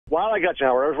while I got you,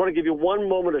 Howard, I just want to give you one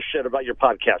moment of shit about your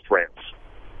podcast rants.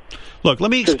 Look, let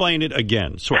me explain it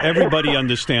again so everybody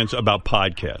understands about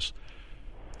podcasts.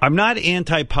 I'm not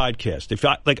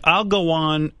anti-podcast. I'll go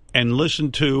on and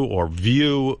listen to or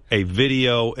view a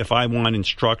video if I want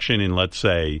instruction in, let's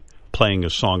say, playing a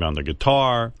song on the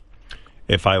guitar,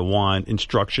 if I want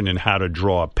instruction in how to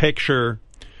draw a picture,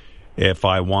 if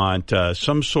I want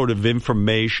some sort of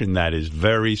information that is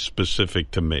very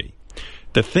specific to me.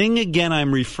 The thing, again,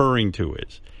 I'm referring to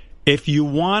is, if you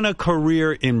want a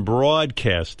career in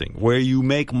broadcasting where you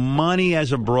make money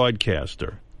as a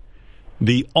broadcaster,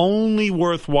 the only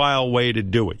worthwhile way to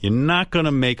do it, you're not going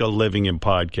to make a living in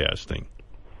podcasting.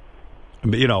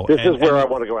 This is where I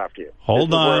want to go after you.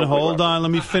 Hold on.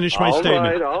 Let me finish my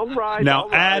statement. All right.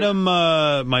 Now, Adam,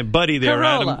 my buddy there,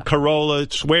 Adam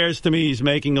Carolla, swears to me he's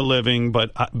making a living,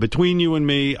 but between you and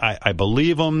me, I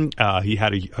believe him. He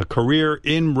had a career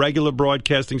in regular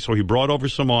broadcasting, so he brought over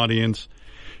some audience.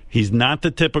 He's not the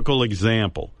typical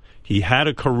example. He had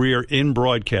a career in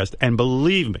broadcast, and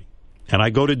believe me, and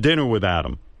I go to dinner with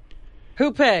Adam.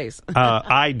 Who pays?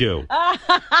 I do.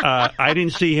 I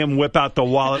didn't see him whip out the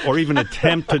wallet or even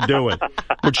attempt to do it,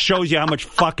 which shows you how much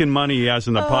fucking money he has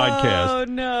in the podcast. Oh,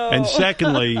 no. And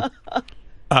secondly,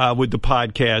 with the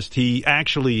podcast, he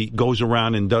actually goes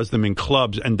around and does them in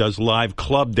clubs and does live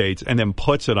club dates and then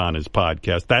puts it on his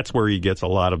podcast. That's where he gets a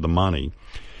lot of the money.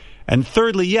 And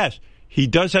thirdly, yes, he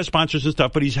does have sponsors and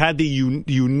stuff, but he's had the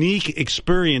unique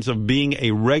experience of being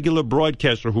a regular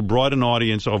broadcaster who brought an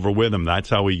audience over with him. That's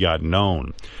how he got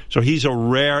known. So he's a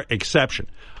rare exception.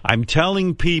 I'm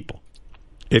telling people,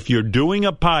 if you're doing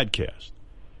a podcast,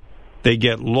 they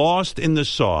get lost in the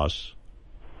sauce.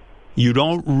 You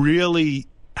don't really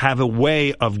have a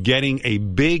way of getting a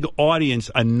big audience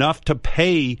enough to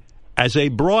pay as a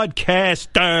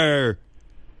broadcaster.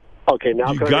 Okay,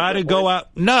 now you got to go out.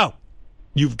 No.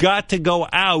 You've got to go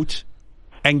out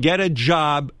and get a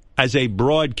job as a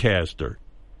broadcaster.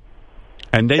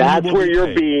 And then that's where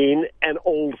you're being an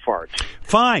old fart.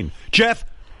 Fine. Jeff,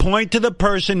 point to the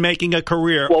person making a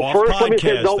career off first, podcasting. Let me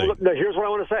say, no, here's what I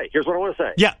want to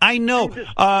say. Yeah, I know.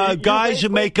 Guys who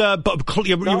make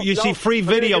you see free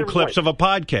video clips of a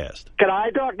podcast. Can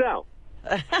I talk now?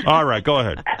 All right, go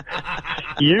ahead.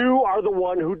 You are the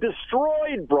one who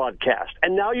destroyed broadcast,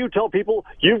 and now you tell people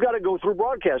you've got to go through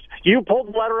broadcast. You pulled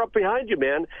the ladder up behind you,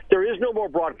 man. There is no more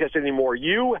broadcast anymore.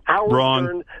 You, Howard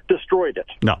Stern, destroyed it.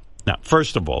 No.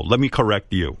 First of all, let me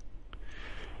correct you.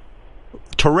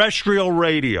 Terrestrial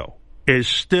radio is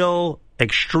still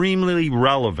extremely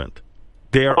relevant.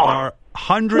 There are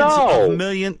hundreds of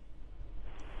millions.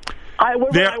 When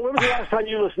was the last time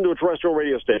you listened to a terrestrial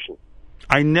radio station?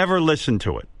 I never listened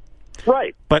to it.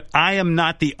 Right. But I am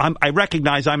not I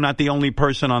recognize I'm not the only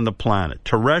person on the planet.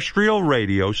 Terrestrial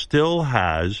radio still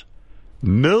has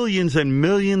millions and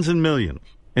millions and millions,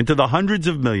 into the hundreds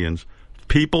of millions, of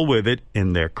people with it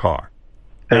in their car.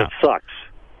 And it sucks.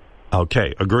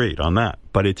 Okay, agreed on that.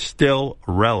 But it's still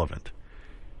relevant.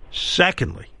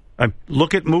 Secondly,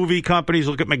 look at movie companies,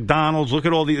 look at McDonald's, look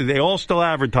at they all still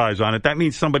advertise on it. That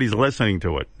means somebody's listening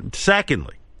to it.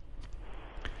 Secondly,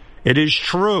 it is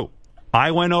true.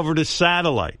 I went over to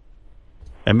satellite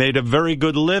and made a very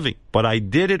good living, but I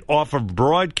did it off of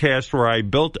broadcast where I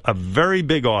built a very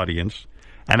big audience,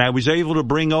 and I was able to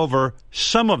bring over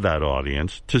some of that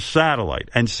audience to satellite.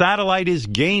 And satellite is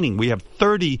gaining. We have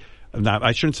 30,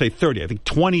 I shouldn't say 30, I think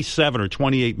 27 or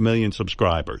 28 million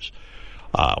subscribers,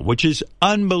 which is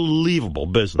unbelievable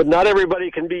business. But not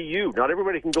everybody can be you. Not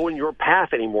everybody can go in your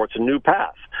path anymore. It's a new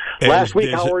path. Last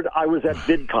week, Howard, I was at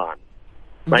VidCon.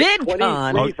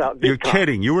 VidCon? You're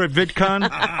kidding. You were at VidCon?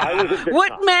 I was at VidCon.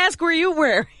 What mask were you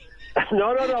wearing?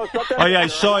 No. It's not that. Oh, yeah, I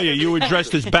saw you. You were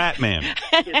dressed as Batman.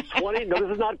 It's 20. No,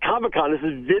 this is not Comic-Con. This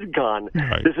is VidCon.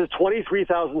 Right. This is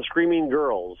 23,000 screaming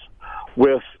girls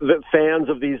with the fans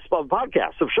of these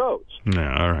podcasts, of shows.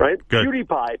 Yeah, all right. Good.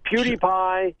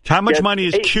 Pewdiepie. How much money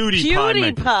is Pewdiepie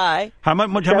making? How much?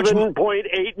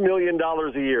 $7.8 million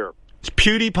a year.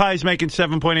 PewDiePie's making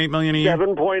 $7.8 million a year?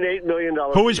 $7.8 million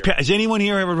a year. Has anyone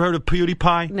here ever heard of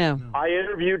PewDiePie? No. I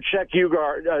interviewed Cenk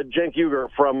Uygur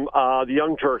from the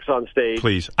Young Turks on stage.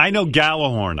 Please. I know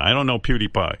Gallahorn. I don't know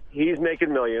PewDiePie. He's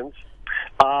making millions.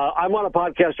 I'm on a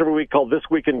podcast every week called This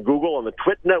Week in Google on the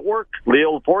Twit Network.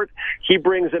 Leo Laporte. He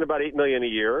brings in about $8 million a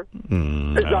year.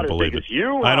 It's not as big as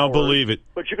you. I don't believe it.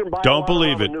 But you can buy don't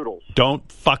believe of it. Noodles.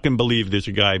 Don't fucking believe there's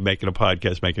a guy making a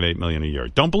podcast making $8 million a year.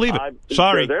 Don't believe it.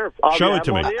 Sorry. Show it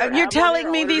to me. You're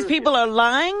telling me these people are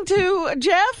lying to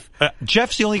Jeff?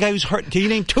 Jeff's the only guy who's heard. He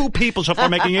named two people so far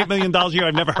making $8 million a year.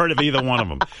 I've never heard of either one of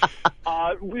them.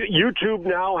 YouTube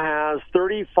now has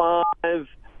 35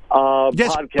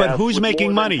 Yes, podcast. but who's with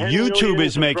making more than money? 10 YouTube million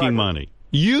is making subscribers. money.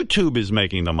 YouTube is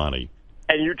making the money.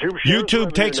 And YouTube shares YouTube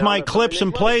revenue takes now, my that's how they clips make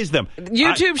and money. plays them.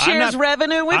 YouTube I'm shares not-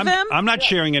 revenue with them? I'm not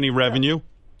sharing any revenue.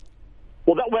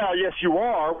 Well, yes, you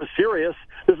are. With Sirius.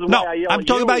 This is No, why I yell I'm at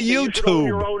talking you about and say you should own YouTube.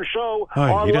 your own show Oh,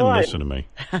 online. you didn't listen to me.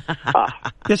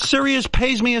 Yeah, Sirius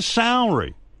pays me a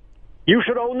salary. You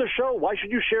should own the show. Why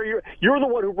should you share You're the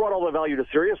one who brought all the value to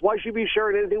Sirius. Why should you be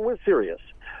sharing anything with Sirius?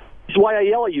 This is why I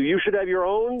yell at you. You should have your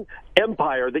own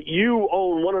empire that you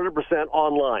own 100%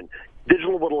 online.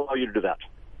 Digital would allow you to do that.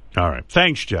 All right.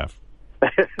 Thanks, Jeff.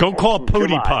 Go call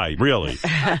Pewdiepie, really.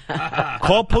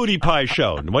 Call Pewdiepie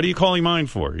show. What are you calling mine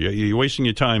for? You're wasting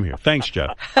your time here. Thanks,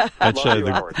 Jeff. That's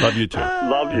love you too.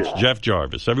 Love you. It's Jeff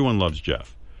Jarvis. Everyone loves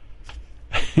Jeff.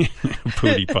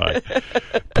 Pewdiepie.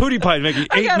 Pewdiepie's making $8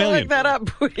 million. I gotta look that up,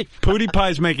 Pewdiepie.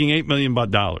 Pewdiepie's making $8 million.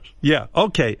 Yeah.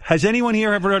 Okay. Has anyone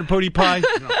here ever heard of Pewdiepie?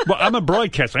 Well, I'm a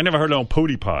broadcaster. I never heard of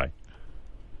Pewdiepie.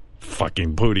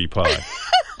 Fucking Pewdiepie.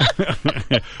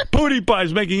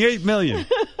 Pewdiepie's making $8 million.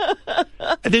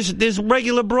 There's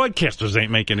regular broadcasters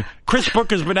ain't making it. Chris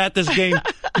Booker's been at this game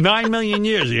 9 million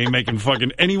years. He ain't making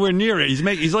fucking anywhere near it. He's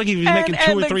like he's making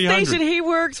 200 or 300. And the station he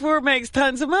works for makes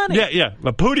tons of money. Yeah.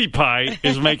 But Pewdiepie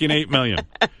is making $8 million.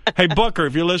 Hey Booker,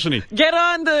 if you're listening, Get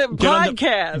on the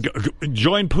podcast.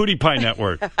 Join Pewdiepie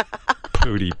Network.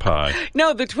 Pewdiepie.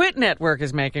 No, the Twit Network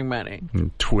is making money.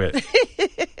 Twit.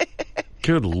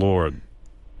 Good Lord.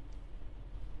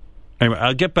 Anyway,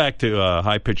 I'll get back to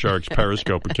High Pitch Eric's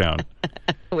Periscope account.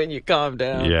 When you calm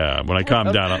down. Yeah, when I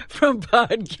calm down. From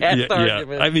podcast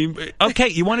arguments. I mean, okay,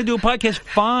 you want to do a podcast?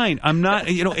 Fine. I'm not,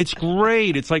 it's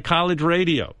great. It's like college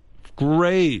radio.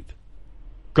 Great.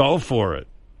 Go for it.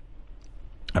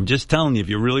 I'm just telling you, if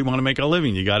you really want to make a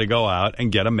living, you got to go out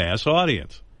and get a mass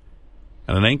audience.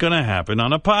 And it ain't going to happen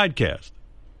on a podcast.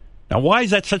 Now, why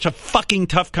is that such a fucking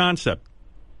tough concept?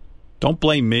 Don't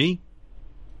blame me.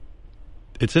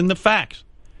 It's in the facts.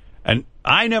 And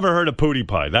I never heard of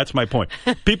Pewdiepie. That's my point.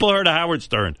 People heard of Howard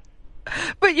Stern.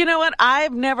 But you know what?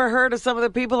 I've never heard of some of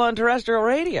the people on terrestrial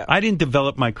radio. I didn't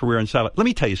develop my career in satellite. Let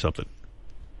me tell you something.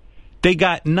 They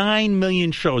got 9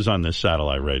 million shows on this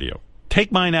satellite radio.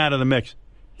 Take mine out of the mix.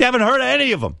 You haven't heard of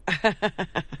any of them.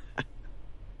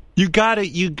 You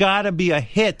gotta be a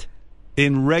hit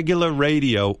in regular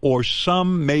radio or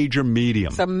some major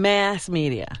medium. Some mass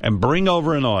media. And bring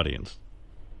over an audience.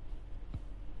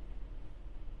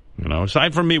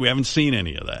 Aside from me, we haven't seen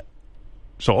any of that.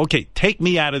 So, okay, take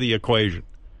me out of the equation.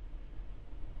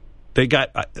 They got,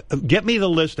 get me the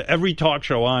list of every talk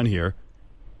show on here,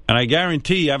 and I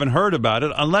guarantee you haven't heard about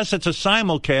it unless it's a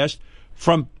simulcast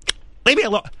from, leave me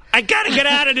alone. I got to get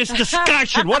out of this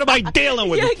discussion. What am I dealing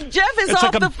with? Yeah, Jeff is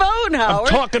off the phone, Howard.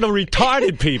 I'm talking to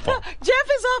retarded people. Jeff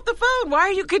is off the phone. Why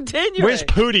are you continuing? Where's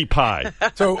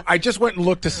Pewdiepie? So I just went and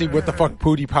looked to see what the fuck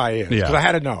Pewdiepie is, because I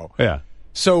had to know. Yeah.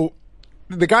 So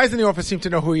the guys in the office seem to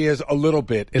know who he is a little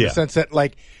bit, in the sense that,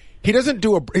 like, he doesn't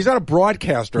he's not a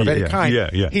broadcaster of any kind.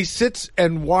 Yeah. He sits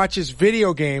and watches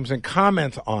video games and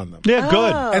comments on them. Yeah,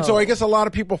 good. And so I guess a lot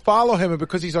of people follow him, and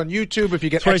because he's on YouTube, if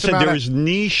you get That's X what I said. amount There is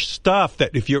niche stuff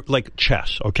that if you're like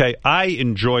chess, okay? I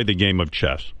enjoy the game of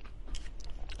chess.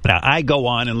 Now, I go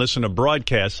on and listen to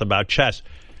broadcasts about chess.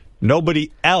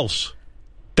 Nobody else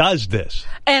does this.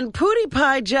 And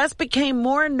Pewdiepie just became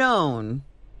more known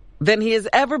than he has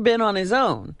ever been on his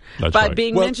own by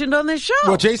being mentioned on this show.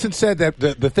 Well, Jason said that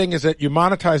the thing is that you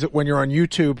monetize it when you're on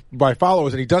YouTube by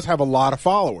followers, and he does have a lot of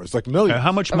followers, like millions.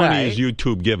 How much money is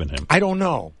YouTube giving him? I don't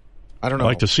know. I'd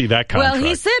like to see that contract. Well,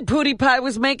 he said Pewdiepie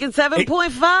was making 7.5.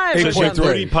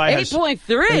 8.3. Pewdiepie has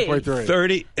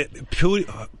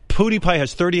Pewdiepie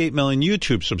has 38 million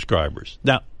YouTube subscribers.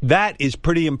 Now, that is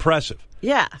pretty impressive.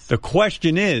 Yes. The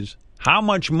question is, how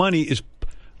much money is...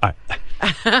 All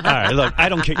right, look, I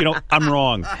don't care. I'm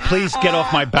wrong. Please get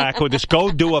off my back with this.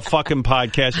 Go do a fucking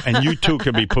podcast, and you too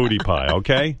can be Pewdiepie,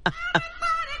 okay?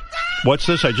 What's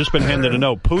this? I just been handed a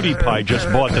note. Pewdiepie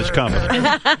just bought this company.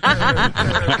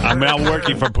 I'm now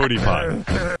working for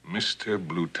Pewdiepie. Mr.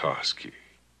 Blutarsky.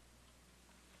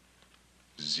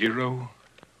 0.0.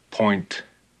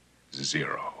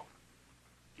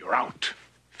 You're out.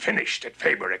 Finished at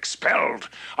Faber, expelled.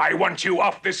 I want you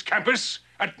off this campus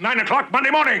at 9 o'clock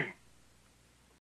Monday morning.